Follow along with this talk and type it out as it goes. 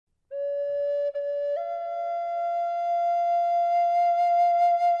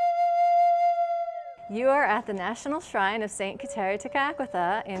You are at the National Shrine of Saint Kateri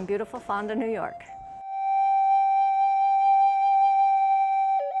Tekakwitha in beautiful Fonda, New York.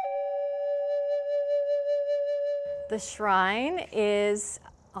 The shrine is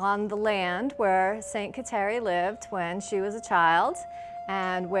on the land where Saint Kateri lived when she was a child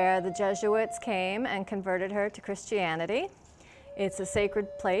and where the Jesuits came and converted her to Christianity. It's a sacred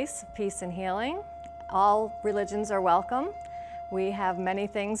place of peace and healing. All religions are welcome. We have many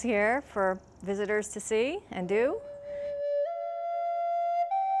things here for visitors to see and do.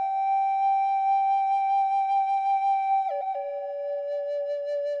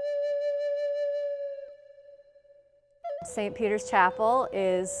 St. Peter's Chapel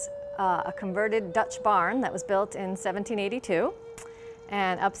is a converted Dutch barn that was built in 1782,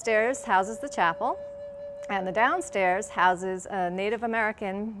 and upstairs houses the chapel, and the downstairs houses a Native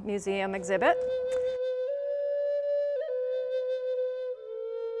American museum exhibit.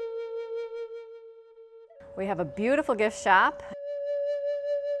 We have a beautiful gift shop.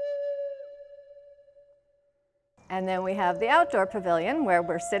 And then we have the outdoor pavilion where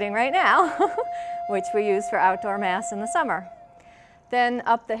we're sitting right now, which we use for outdoor mass in the summer. Then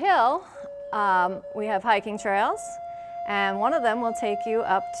up the hill, we have hiking trails, and one of them will take you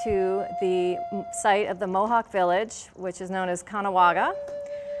up to the site of the Mohawk village, which is known as Caughnawaga,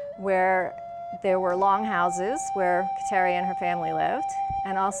 where there were long houses where Kateri and her family lived,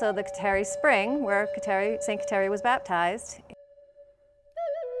 and also the Kateri Spring, where Saint Kateri was baptized.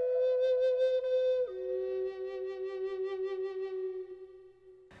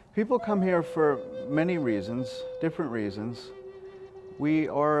 People come here for many reasons, different reasons. We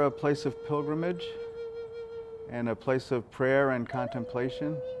are a place of pilgrimage and a place of prayer and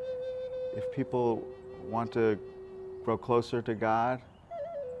contemplation. If people want to grow closer to God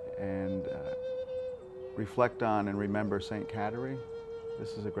and reflect on and remember Saint Kateri,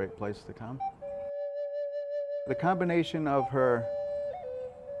 this is a great place to come. The combination of her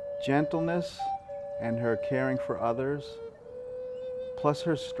gentleness and her caring for others, plus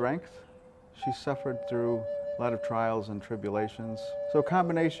her strength. She suffered through a lot of trials and tribulations. So a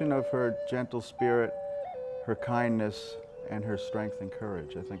combination of her gentle spirit, her kindness, and her strength and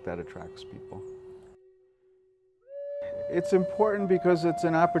courage, I think that attracts people. It's important because it's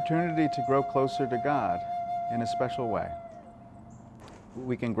an opportunity to grow closer to God in a special way.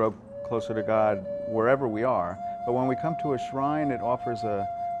 We can grow closer to God wherever we are, but when we come to a shrine, it offers a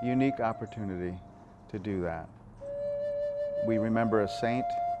unique opportunity to do that. We remember a saint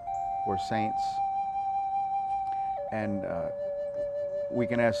or saints, and we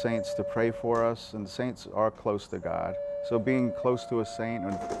can ask saints to pray for us, and saints are close to God. So being close to a saint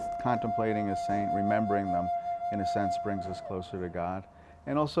and contemplating a saint, remembering them, in a sense, brings us closer to God.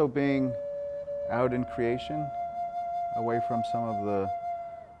 And also being out in creation, away from some of the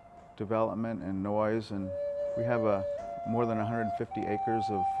development and noise. And we have more than 150 acres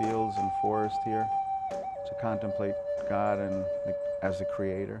of fields and forest here to contemplate God and as a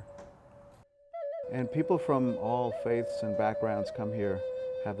creator. And people from all faiths and backgrounds come here,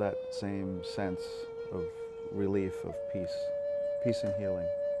 have that same sense of relief, of peace and healing.